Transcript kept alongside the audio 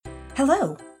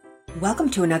Hello. Welcome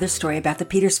to another story about the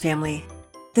Peters family.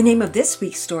 The name of this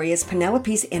week's story is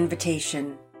Penelope's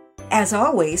Invitation. As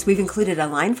always, we've included a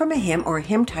line from a hymn or a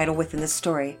hymn title within the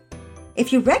story.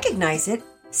 If you recognize it,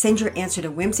 send your answer to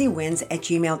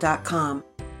whimsywins@gmail.com.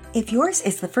 If yours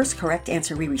is the first correct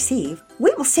answer we receive,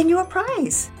 we will send you a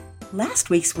prize.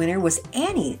 Last week's winner was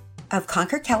Annie of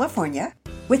Concord, California,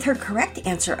 with her correct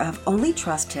answer of Only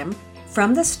Trust Him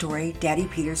from the story Daddy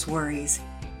Peters Worries.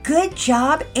 Good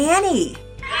job, Annie!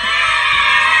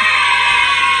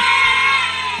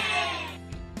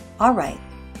 All right,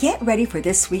 get ready for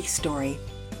this week's story,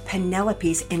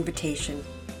 Penelope's Invitation.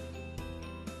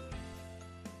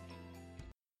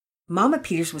 Mama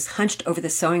Peters was hunched over the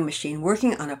sewing machine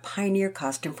working on a pioneer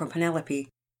costume for Penelope.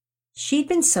 She'd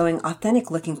been sewing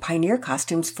authentic-looking pioneer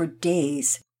costumes for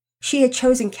days. She had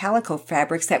chosen calico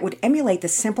fabrics that would emulate the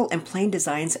simple and plain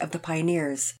designs of the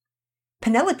pioneers.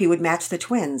 Penelope would match the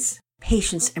twins,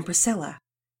 Patience and Priscilla.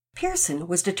 Pearson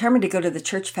was determined to go to the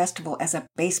church festival as a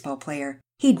baseball player.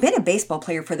 He'd been a baseball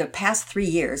player for the past 3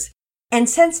 years, and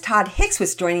since Todd Hicks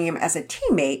was joining him as a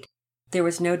teammate, there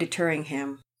was no deterring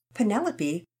him.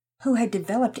 Penelope, who had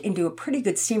developed into a pretty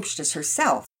good seamstress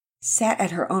herself, sat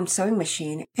at her own sewing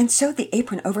machine and sewed the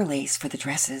apron overlays for the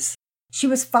dresses. She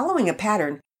was following a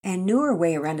pattern and knew her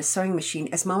way around a sewing machine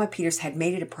as Mama Peters had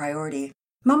made it a priority.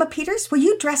 "Mama Peters, will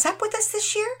you dress up with us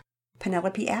this year?"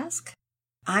 Penelope asked.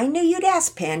 "I knew you'd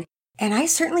ask, Pen, and I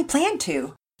certainly plan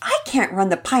to. I can't run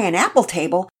the pie and apple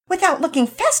table without looking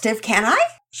festive, can I?"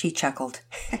 She chuckled.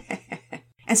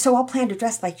 "And so I'll plan to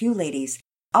dress like you ladies.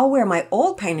 I'll wear my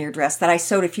old pioneer dress that I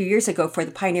sewed a few years ago for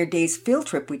the Pioneer Days field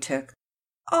trip we took."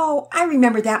 "Oh, I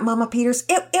remember that, Mama Peters.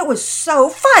 It was so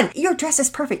fun. Your dress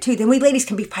is perfect, too. Then we ladies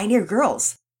can be pioneer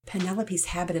girls." Penelope's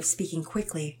habit of speaking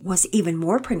quickly was even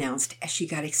more pronounced as she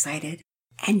got excited.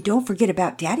 "And don't forget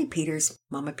about Daddy Peters,"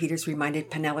 Mama Peters reminded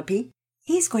Penelope.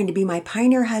 "He's going to be my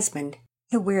pioneer husband.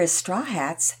 He'll wear his straw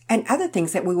hats and other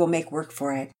things that we will make work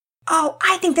for it." "Oh,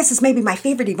 I think this is maybe my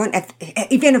favorite event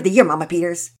of the year, Mama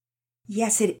Peters."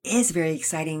 "Yes, it is very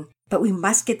exciting, but we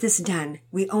must get this done.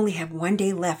 We only have 1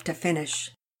 day left to finish."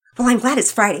 "Well, I'm glad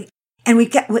it's Friday, and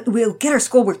we'll get our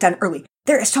schoolwork done early.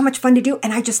 There is so much fun to do,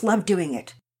 and I just love doing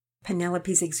it."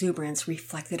 Penelope's exuberance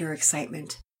reflected her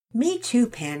excitement. "Me too,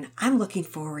 Pen. I'm looking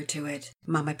forward to it,"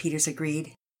 Mama Peters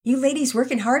agreed. "You ladies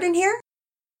working hard in here?"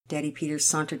 Daddy Peters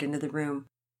sauntered into the room.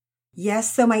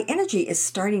 "Yes, though my energy is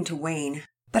starting to wane.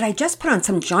 But I just put on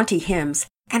some jaunty hymns,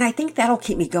 and I think that'll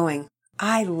keep me going.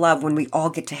 I love when we all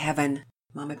get to heaven,"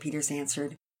 Mama Peters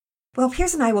answered. "Well,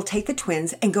 Piers and I will take the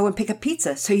twins and go and pick up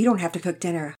pizza so you don't have to cook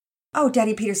dinner." "Oh,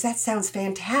 Daddy Peters, that sounds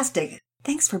fantastic.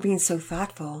 Thanks for being so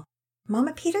thoughtful."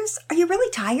 "Mama Peters, are you really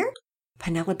tired?"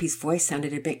 Penelope's voice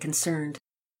sounded a bit concerned.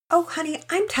 "Oh, honey,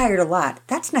 I'm tired a lot.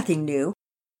 That's nothing new.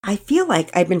 I feel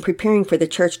like I've been preparing for the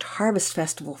church harvest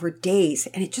festival for days,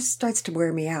 and it just starts to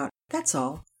wear me out. That's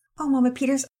all." "Oh, Mama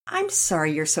Peters, I'm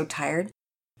sorry you're so tired."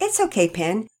 "It's okay,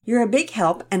 Pen. You're a big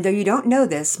help, and though you don't know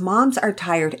this, moms are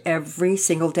tired every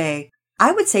single day.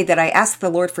 I would say that I ask the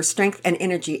Lord for strength and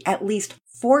energy at least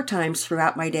 4 times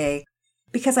throughout my day,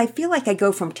 because I feel like I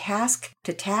go from task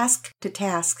to task to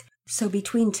task. So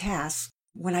between tasks,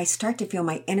 when I start to feel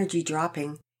my energy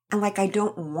dropping, and like I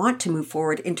don't want to move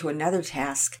forward into another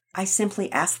task, I simply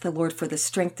ask the Lord for the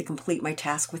strength to complete my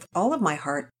task with all of my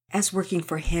heart as working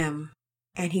for Him.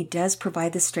 And He does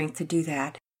provide the strength to do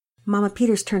that." Mama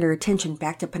Peters turned her attention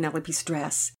back to Penelope's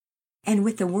dress, and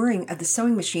with the whirring of the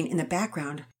sewing machine in the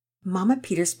background, Mama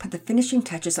Peters put the finishing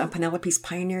touches on Penelope's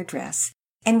pioneer dress,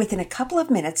 and within a couple of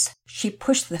minutes, she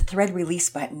pushed the thread release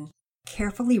button,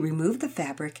 carefully removed the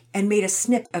fabric, and made a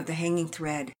snip of the hanging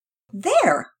thread.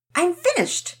 "There! I'm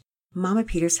finished!" Mama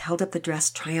Peters held up the dress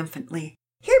triumphantly.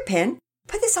 "Here, Pen,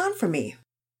 put this on for me."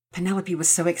 Penelope was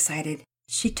so excited.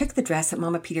 She took the dress that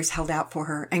Mama Peters held out for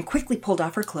her and quickly pulled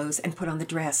off her clothes and put on the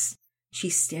dress. She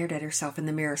stared at herself in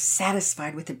the mirror,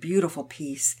 satisfied with the beautiful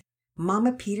piece.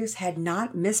 Mama Peters had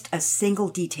not missed a single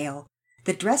detail.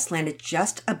 The dress landed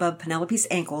just above Penelope's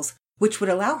ankles, which would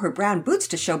allow her brown boots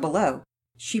to show below.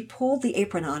 She pulled the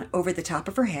apron on over the top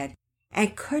of her head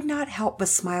and could not help but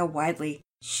smile widely.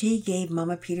 She gave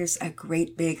Mama Peters a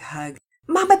great big hug.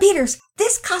 "Mama Peters,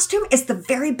 this costume is the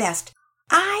very best.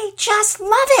 I just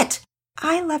love it."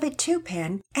 "I love it too,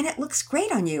 Pen, and it looks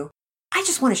great on you. I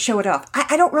just want to show it off.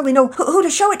 I don't really know who to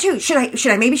show it to. Should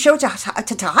I maybe show it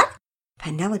to Todd?"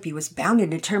 Penelope was bound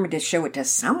and determined to show it to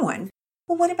someone.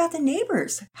 "Well, what about the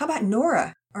neighbors? How about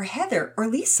Nora or Heather or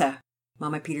Lisa?"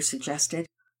 Mama Peters suggested.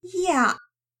 "Yeah,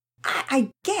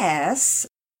 I guess."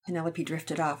 Penelope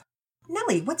drifted off.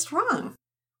 "Nellie, what's wrong?"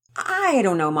 "I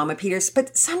don't know, Mama Peters,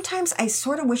 but sometimes I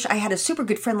sort of wish I had a super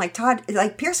good friend like Todd,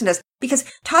 like Pearson does, Because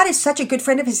Todd is such a good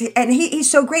friend of his, and he's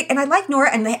so great. And I like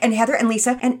Nora and Heather and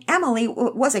Lisa. And Emily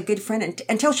was a good friend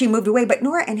until she moved away. But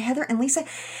Nora and Heather and Lisa,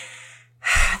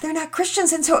 they're not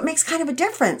Christians, and so it makes kind of a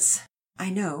difference.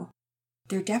 I know.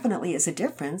 There definitely is a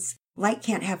difference. Light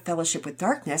can't have fellowship with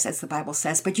darkness, as the Bible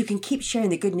says, but you can keep sharing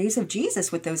the good news of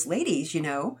Jesus with those ladies, you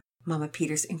know, Mama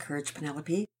Peters encouraged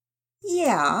Penelope.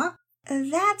 Yeah,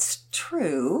 that's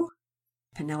true.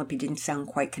 Penelope didn't sound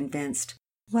quite convinced.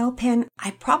 Well, Pen,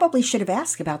 I probably should have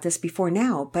asked about this before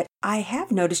now, but I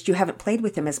have noticed you haven't played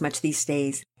with them as much these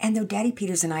days. And though Daddy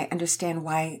Peters and I understand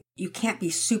why you can't be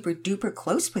super duper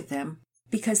close with them,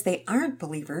 because they aren't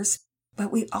believers,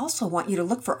 but we also want you to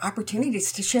look for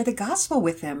opportunities to share the gospel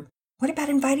with them. What about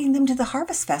inviting them to the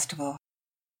Harvest Festival?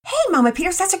 Hey, Mama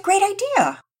Peters, that's a great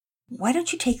idea. Why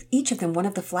don't you take each of them one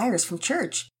of the flyers from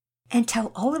church and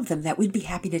tell all of them that we'd be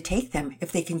happy to take them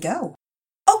if they can go?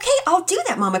 Okay, I'll do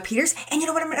that, Mama Peters. And you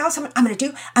know what else I'm going to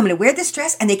do? I'm going to wear this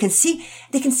dress, and they can see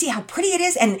how pretty it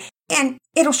is, and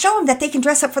it'll show them that they can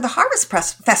dress up for the Harvest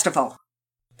Festival.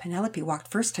 Penelope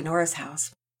walked first to Nora's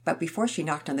house, but before she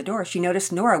knocked on the door, she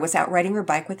noticed Nora was out riding her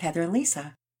bike with Heather and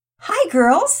Lisa. Hi,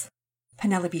 girls,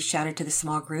 Penelope shouted to the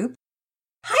small group.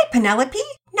 Hi, Penelope.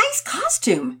 Nice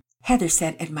costume, Heather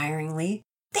said admiringly.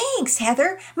 Thanks,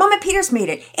 Heather. Mama Peters made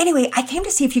it. Anyway, I came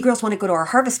to see if you girls want to go to our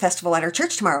Harvest Festival at our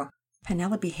church tomorrow.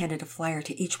 Penelope handed a flyer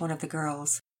to each one of the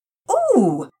girls.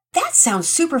 Ooh, that sounds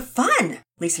super fun,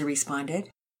 Lisa responded.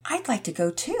 I'd like to go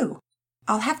too.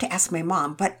 I'll have to ask my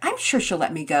mom, but I'm sure she'll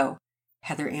let me go,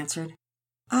 Heather answered.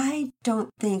 I don't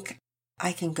think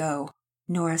I can go,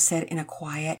 Nora said in a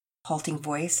quiet, halting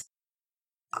voice.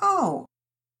 Oh,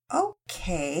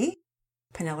 okay,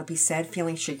 Penelope said,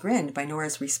 feeling chagrined by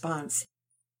Nora's response.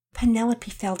 Penelope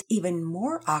felt even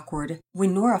more awkward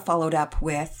when Nora followed up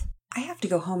with, I have to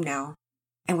go home now.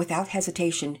 And without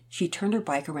hesitation, she turned her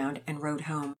bike around and rode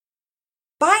home.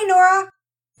 Bye, Nora,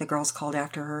 the girls called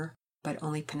after her, but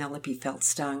only Penelope felt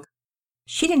stung.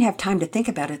 She didn't have time to think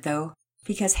about it, though,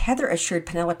 because Heather assured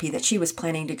Penelope that she was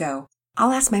planning to go.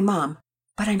 I'll ask my mom,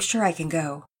 but I'm sure I can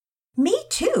go. Me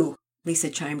too, Lisa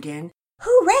chimed in.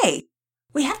 Hooray!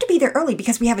 We have to be there early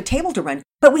because we have a table to run,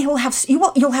 but you'll have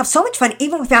so much fun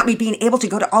even without me being able to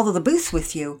go to all of the booths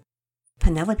with you.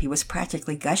 Penelope was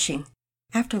practically gushing.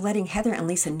 After letting Heather and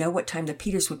Lisa know what time the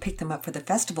Peters would pick them up for the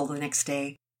festival the next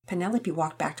day, Penelope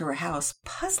walked back to her house,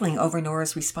 puzzling over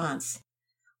Nora's response.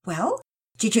 Well,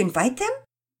 did you invite them?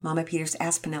 Mama Peters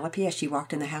asked Penelope as she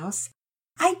walked in the house.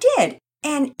 I did,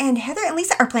 and Heather and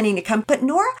Lisa are planning to come, but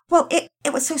Nora, well,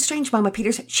 it was so strange, Mama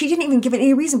Peters. She didn't even give it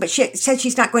any reason, but she said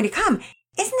she's not going to come.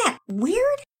 Isn't that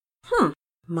weird?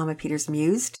 Mama Peters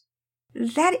mused.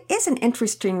 That is an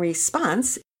interesting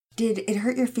response. Did it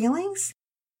hurt your feelings?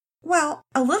 Well,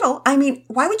 a little. I mean,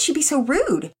 why would she be so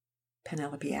rude?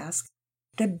 Penelope asked.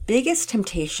 The biggest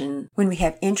temptation when we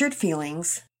have injured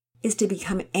feelings is to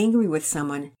become angry with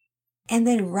someone and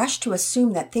then rush to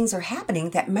assume that things are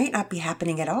happening that might not be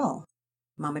happening at all,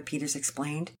 Mama Peters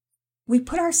explained. We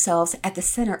put ourselves at the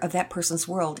center of that person's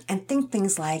world and think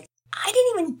things like, I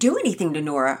didn't even do anything to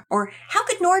Nora, or how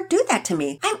could Nora do that to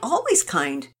me? I'm always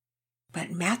kind.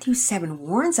 But Matthew 7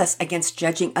 warns us against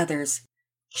judging others.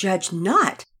 Judge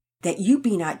not, that you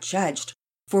be not judged.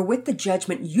 For with the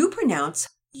judgment you pronounce,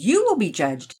 you will be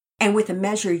judged. And with the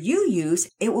measure you use,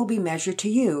 it will be measured to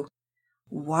you.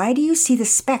 Why do you see the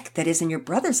speck that is in your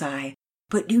brother's eye,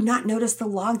 but do not notice the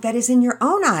log that is in your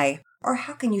own eye? Or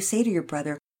how can you say to your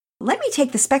brother, let me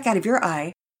take the speck out of your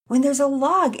eye, when there's a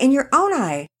log in your own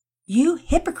eye? You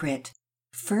hypocrite!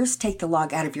 First take the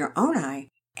log out of your own eye,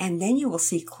 and then you will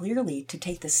see clearly to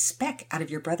take the speck out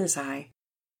of your brother's eye.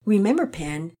 Remember,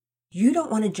 Pen, you don't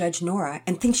want to judge Nora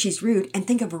and think she's rude and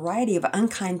think a variety of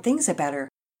unkind things about her.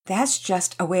 That's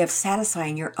just a way of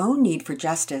satisfying your own need for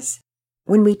justice.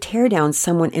 When we tear down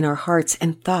someone in our hearts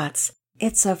and thoughts,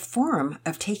 it's a form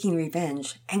of taking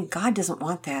revenge, and God doesn't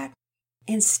want that.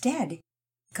 Instead,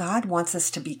 God wants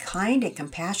us to be kind and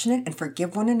compassionate and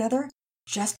forgive one another,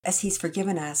 just as He's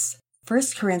forgiven us. 1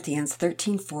 Corinthians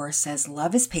 13:4 says,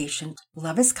 Love is patient,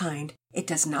 love is kind, it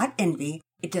does not envy,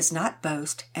 it does not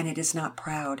boast, and it is not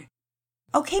proud.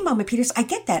 Okay, Mama Peters, I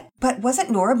get that, but wasn't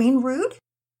Nora being rude?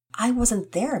 I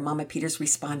wasn't there, Mama Peters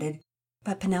responded.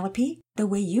 But Penelope, the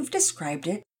way you've described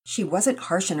it, she wasn't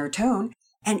harsh in her tone,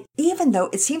 and even though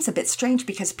it seems a bit strange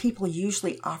because people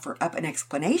usually offer up an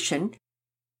explanation,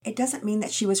 it doesn't mean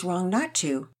that she was wrong not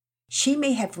to. She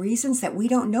may have reasons that we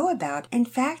don't know about. In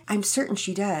fact, I'm certain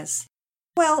she does.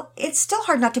 Well, it's still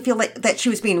hard not to feel like that she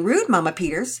was being rude, Mama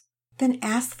Peters. Then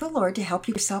ask the Lord to help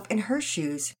yourself in her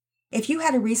shoes. If you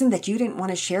had a reason that you didn't want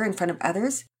to share in front of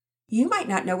others, you might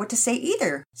not know what to say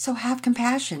either, so have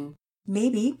compassion.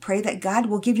 Maybe pray that God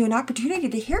will give you an opportunity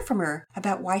to hear from her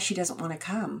about why she doesn't want to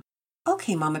come.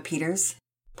 Okay, Mama Peters.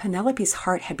 Penelope's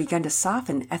heart had begun to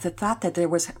soften at the thought that there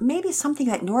was maybe something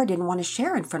that Nora didn't want to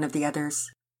share in front of the others.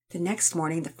 The next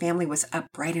morning, the family was up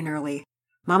bright and early.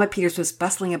 Mama Peters was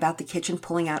bustling about the kitchen,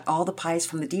 pulling out all the pies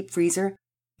from the deep freezer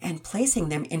and placing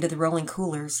them into the rolling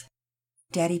coolers.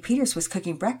 Daddy Peters was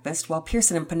cooking breakfast while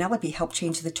Pearson and Penelope helped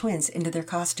change the twins into their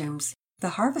costumes. The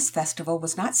Harvest Festival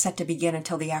was not set to begin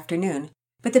until the afternoon,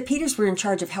 but the Peters were in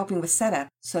charge of helping with setup,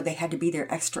 so they had to be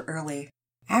there extra early.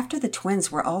 After the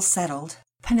twins were all settled,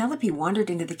 Penelope wandered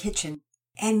into the kitchen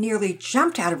and nearly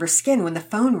jumped out of her skin when the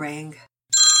phone rang.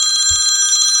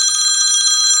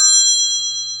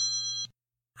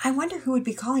 I wonder who would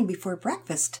be calling before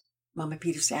breakfast, Mama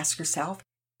Peters asked herself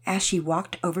as she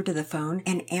walked over to the phone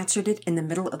and answered it in the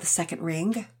middle of the second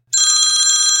ring.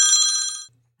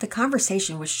 The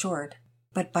conversation was short,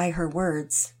 but by her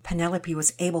words, Penelope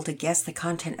was able to guess the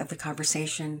content of the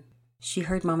conversation. She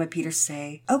heard Mama Peters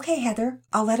say, "Okay, Heather,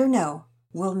 I'll let her know.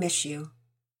 We'll miss you."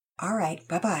 "All right,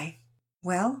 bye-bye."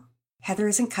 "Well, Heather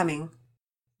isn't coming."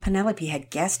 Penelope had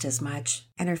guessed as much,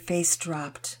 and her face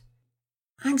dropped.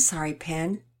 "I'm sorry,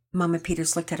 Pen." Mama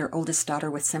Peters looked at her oldest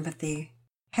daughter with sympathy.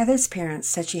 "Heather's parents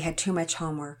said she had too much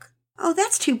homework." "Oh,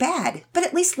 that's too bad, but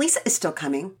at least Lisa is still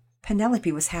coming." Penelope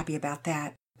was happy about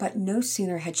that, but no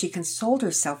sooner had she consoled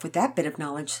herself with that bit of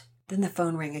knowledge than the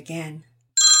phone rang again.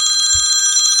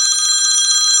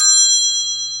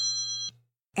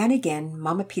 And again,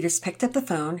 Mama Peters picked up the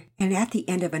phone, and at the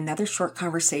end of another short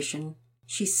conversation,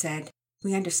 she said,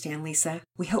 "We understand, Lisa.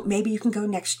 We hope maybe you can go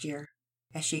next year,"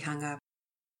 as she hung up.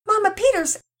 "Mama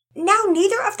Peters, now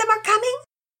neither of them are coming?"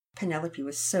 Penelope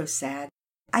was so sad.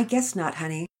 "I guess not,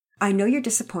 honey. I know you're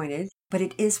disappointed, but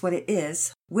it is what it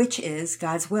is, which is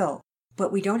God's will.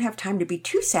 But we don't have time to be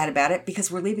too sad about it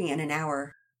because we're leaving in an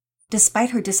hour." Despite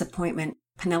her disappointment,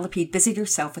 Penelope busied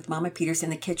herself with Mama Peters in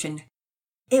the kitchen.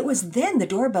 It was then the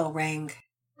doorbell rang.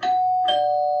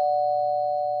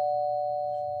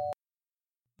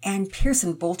 And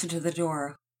Pearson bolted to the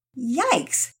door.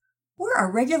 "Yikes! We're a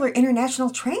regular international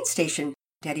train station,"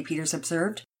 Daddy Peters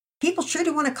observed. "People sure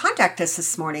do want to contact us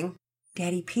this morning."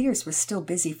 Daddy Peters was still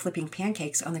busy flipping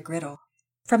pancakes on the griddle.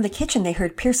 From the kitchen they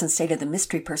heard Pearson say to the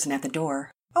mystery person at the door,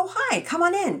 "Oh, hi, come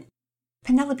on in."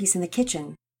 "Penelope's in the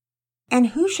kitchen."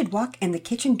 And who should walk in the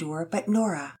kitchen door but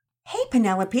Nora? "Hey,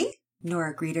 Penelope,"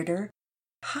 Nora greeted her.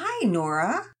 "Hi,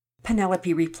 Nora,"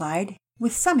 Penelope replied,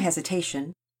 with some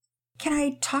hesitation. "Can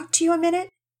I talk to you a minute?"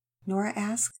 Nora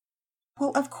asked.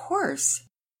 "Well, of course."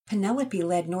 Penelope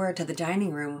led Nora to the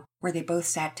dining room, where they both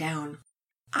sat down.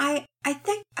 I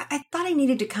thought I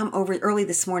needed to come over early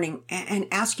this morning and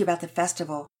ask you about the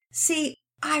festival. See,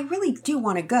 I really do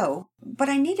want to go, but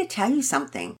I need to tell you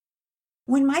something.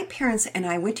 When my parents and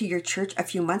I went to your church a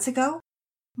few months ago,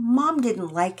 Mom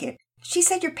didn't like it. She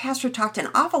said your pastor talked an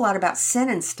awful lot about sin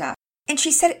and stuff, and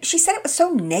she said it was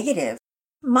so negative.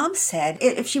 Mom said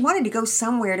if she wanted to go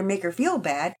somewhere to make her feel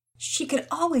bad, she could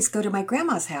always go to my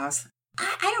grandma's house.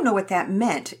 I don't know what that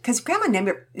meant, because grandma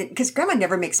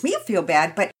never makes me feel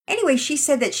bad, but anyway, she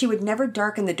said that she would never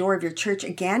darken the door of your church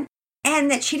again, and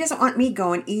that she doesn't want me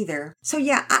going either. So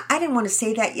yeah, I didn't want to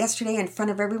say that yesterday in front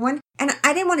of everyone, and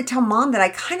I didn't want to tell Mom that I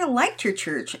kind of liked your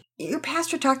church. Your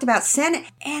pastor talked about sin,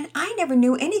 and I never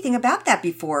knew anything about that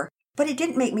before, but it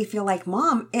didn't make me feel like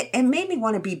Mom. It made me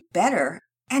want to be better.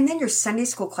 And then your Sunday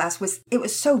school class was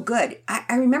so good.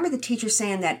 I remember the teacher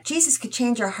saying that Jesus could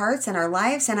change our hearts and our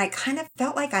lives, and I kind of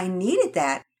felt like I needed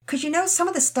that. Because some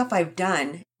of the stuff I've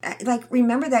done, like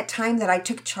remember that time that I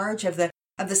took charge of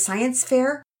the science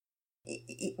fair?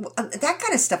 That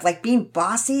kind of stuff, like being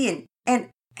bossy and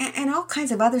all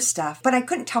kinds of other stuff. But I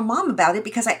couldn't tell Mom about it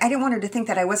because I didn't want her to think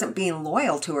that I wasn't being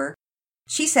loyal to her.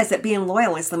 She says that being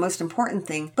loyal is the most important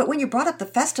thing. But when you brought up the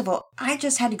festival, I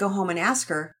just had to go home and ask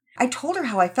her. I told her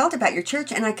how I felt about your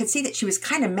church, and I could see that she was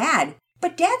kind of mad.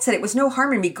 But Dad said it was no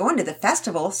harm in me going to the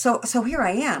festival, so here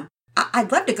I am.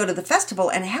 I'd love to go to the festival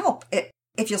and help,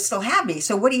 if you'll still have me.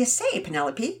 So what do you say,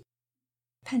 Penelope?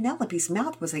 Penelope's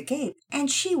mouth was agape, and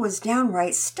she was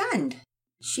downright stunned.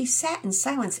 She sat in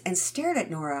silence and stared at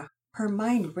Nora. Her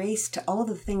mind raced to all of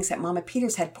the things that Mama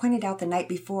Peters had pointed out the night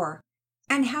before,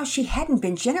 and how she hadn't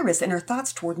been generous in her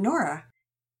thoughts toward Nora.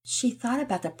 She thought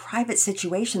about the private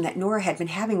situation that Nora had been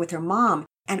having with her mom,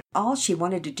 and all she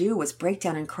wanted to do was break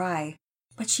down and cry.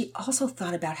 But she also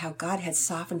thought about how God had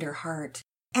softened her heart.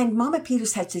 And Mama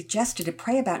Peters had suggested to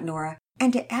pray about Nora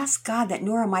and to ask God that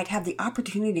Nora might have the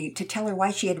opportunity to tell her why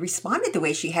she had responded the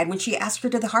way she had when she asked her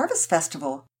to the Harvest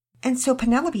Festival. And so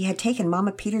Penelope had taken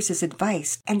Mama Peters'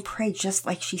 advice and prayed just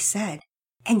like she said.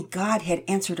 And God had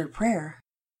answered her prayer.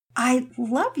 I'd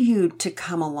love you to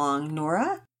come along,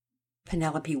 Nora,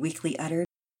 Penelope weakly uttered.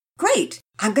 Great!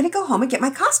 I'm going to go home and get my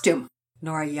costume,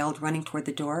 Nora yelled, running toward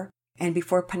the door. And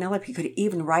before Penelope could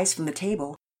even rise from the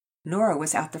table, Nora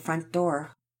was out the front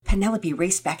door. Penelope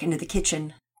raced back into the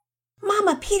kitchen.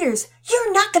 Mama Peters,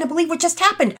 you're not going to believe what just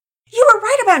happened. You were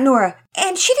right about Nora,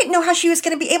 and she didn't know how she was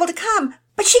going to be able to come,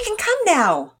 but she can come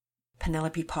now.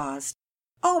 Penelope paused.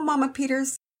 Oh, Mama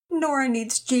Peters, Nora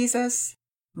needs Jesus.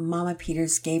 Mama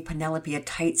Peters gave Penelope a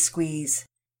tight squeeze.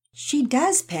 She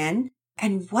does, Pen,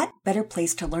 and what better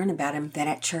place to learn about him than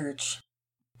at church?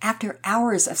 After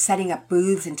hours of setting up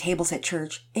booths and tables at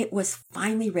church, it was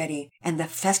finally ready, and the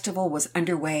festival was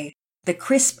underway. The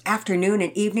crisp afternoon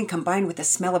and evening combined with the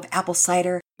smell of apple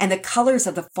cider and the colors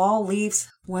of the fall leaves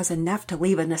was enough to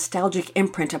leave a nostalgic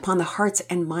imprint upon the hearts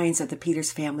and minds of the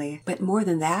Peters family. But more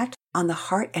than that, on the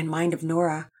heart and mind of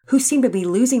Nora, who seemed to be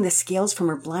losing the scales from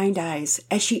her blind eyes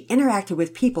as she interacted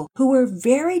with people who were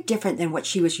very different than what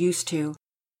she was used to.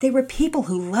 They were people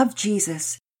who loved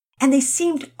Jesus, and they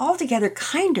seemed altogether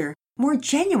kinder, more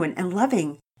genuine and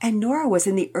loving. And Nora was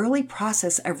in the early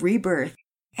process of rebirth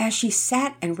as she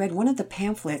sat and read one of the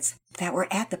pamphlets that were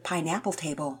at the pineapple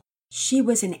table. She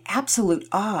was in absolute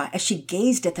awe as she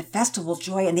gazed at the festival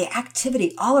joy and the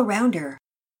activity all around her.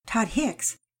 Todd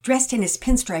Hicks, dressed in his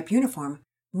pinstripe uniform,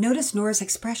 noticed Nora's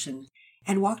expression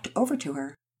and walked over to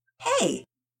her. Hey,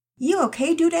 you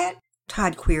okay, Dudette?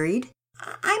 Todd queried.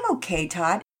 I'm okay,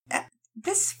 Todd.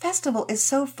 This festival is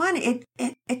so fun.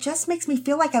 It just makes me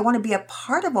feel like I want to be a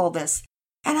part of all this.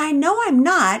 And I know I'm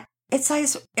not. It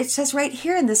says right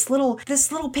here in this little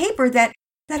paper that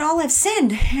all have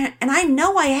sinned, and I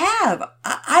know I have.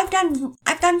 I've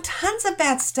done tons of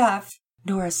bad stuff.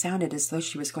 Nora sounded as though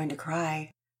she was going to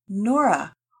cry.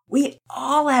 Nora, we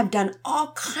all have done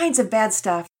all kinds of bad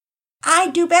stuff. I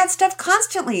do bad stuff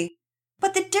constantly.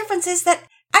 But the difference is that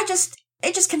I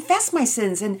just confess my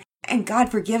sins and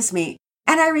God forgives me.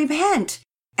 And I repent.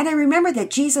 And I remember that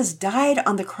Jesus died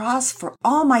on the cross for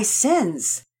all my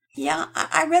sins. Yeah,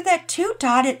 I read that too,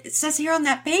 Todd. It says here on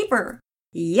that paper.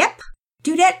 Yep.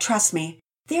 Dudette, trust me.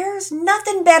 There's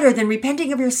nothing better than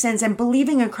repenting of your sins and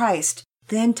believing in Christ.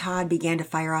 Then Todd began to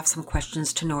fire off some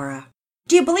questions to Nora.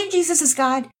 Do you believe Jesus is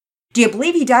God? Do you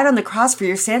believe he died on the cross for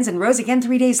your sins and rose again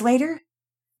 3 days later?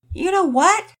 You know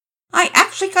what? I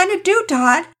actually kind of do,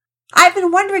 Todd. I've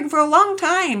been wondering for a long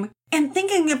time and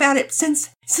thinking about it since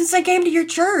I came to your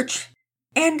church.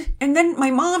 And then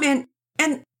my mom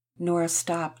and Nora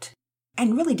stopped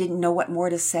and really didn't know what more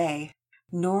to say.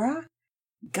 Nora,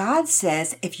 God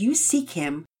says if you seek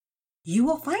him, you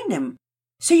will find him.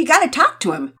 So you got to talk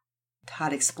to him,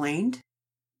 Todd explained.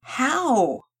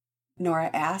 How? Nora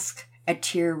asked, a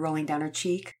tear rolling down her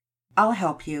cheek. I'll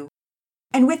help you.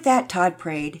 And with that, Todd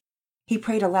prayed. He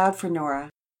prayed aloud for Nora,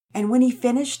 and when he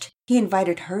finished, he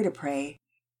invited her to pray.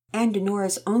 And to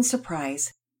Nora's own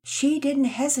surprise, she didn't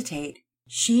hesitate.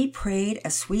 She prayed a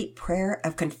sweet prayer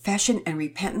of confession and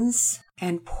repentance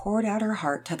and poured out her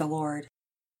heart to the Lord.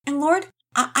 And Lord,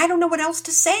 I don't know what else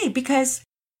to say because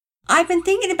I've been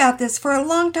thinking about this for a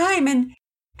long time and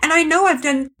I know I've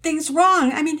done things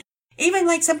wrong. I mean, even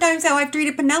like sometimes how I've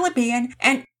treated Penelope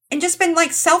and just been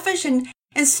like selfish and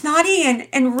snotty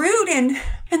and rude and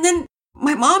then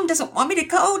my mom doesn't want me to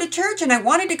go to church and I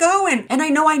wanted to go and I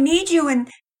know I need you and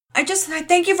I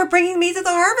thank you for bringing me to the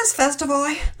Harvest Festival.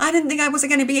 I didn't think I was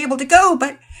going to be able to go,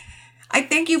 but I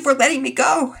thank you for letting me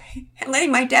go and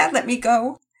letting my dad let me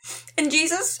go. And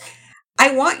Jesus,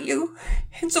 I want you.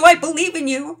 And so I believe in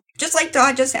you. Just like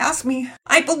Todd just asked me.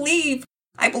 I believe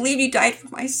you died for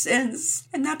my sins.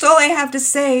 And that's all I have to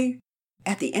say.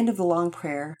 At the end of the long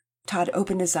prayer, Todd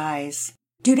opened his eyes.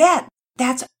 Dudette,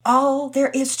 that's all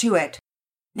there is to it.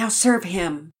 Now serve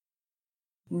him.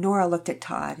 Nora looked at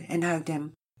Todd and hugged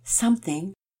him.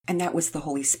 Something, and that was the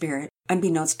Holy Spirit,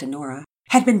 unbeknownst to Nora,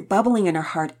 had been bubbling in her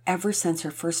heart ever since her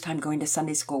first time going to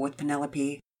Sunday school with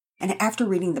Penelope. And after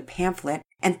reading the pamphlet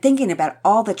and thinking about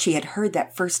all that she had heard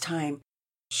that first time,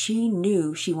 she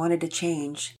knew she wanted to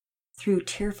change. Through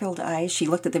tear-filled eyes, she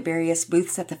looked at the various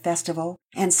booths at the festival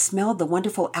and smelled the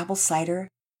wonderful apple cider.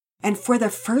 And for the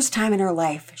first time in her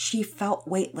life, she felt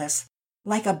weightless,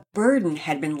 like a burden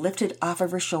had been lifted off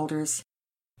of her shoulders.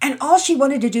 And all she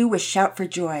wanted to do was shout for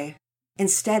joy.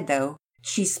 Instead, though,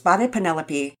 she spotted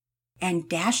Penelope and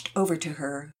dashed over to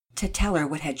her to tell her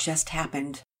what had just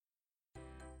happened.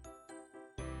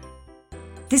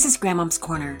 This is Grandmom's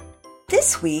Corner.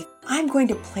 This week, I'm going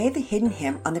to play the hidden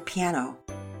hymn on the piano.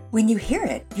 When you hear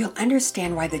it, you'll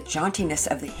understand why the jauntiness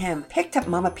of the hymn picked up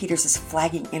Mama Peters'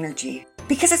 flagging energy.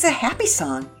 Because it's a happy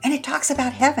song, and it talks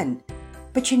about heaven.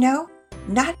 But you know,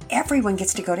 not everyone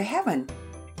gets to go to heaven.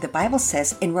 The Bible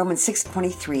says in Romans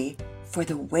 6:23, "For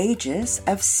the wages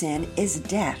of sin is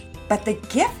death, but the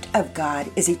gift of God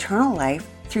is eternal life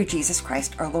through Jesus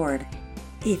Christ our Lord."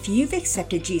 If you've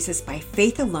accepted Jesus by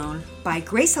faith alone, by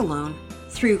grace alone,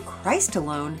 through Christ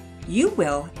alone, you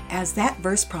will, as that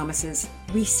verse promises,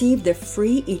 receive the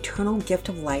free eternal gift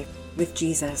of life with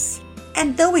Jesus.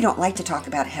 And though we don't like to talk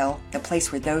about hell, the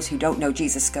place where those who don't know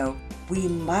Jesus go, we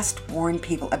must warn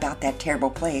people about that terrible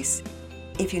place.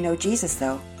 If you know Jesus,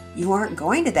 though, you aren't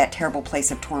going to that terrible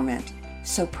place of torment.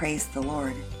 So praise the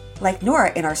Lord. Like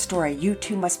Nora in our story, you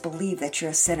too must believe that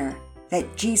you're a sinner,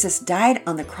 that Jesus died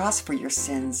on the cross for your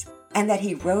sins, and that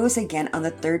he rose again on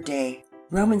the third day.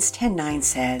 Romans 10:9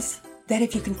 says that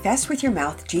if you confess with your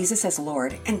mouth Jesus as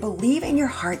Lord and believe in your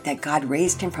heart that God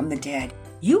raised him from the dead,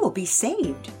 you will be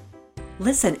saved.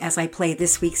 Listen as I play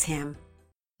this week's hymn.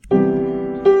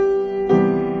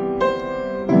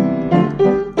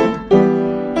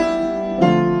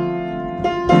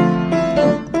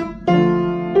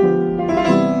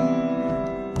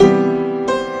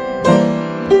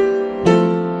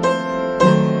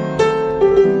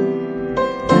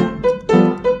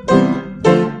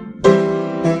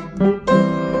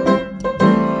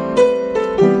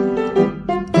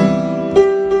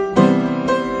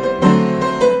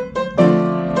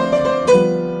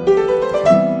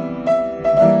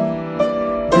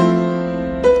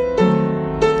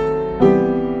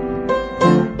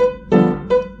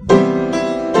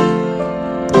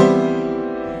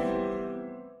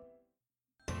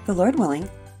 The Lord willing,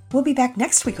 we'll be back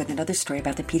next week with another story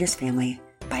about the Peters family.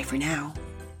 Bye for now.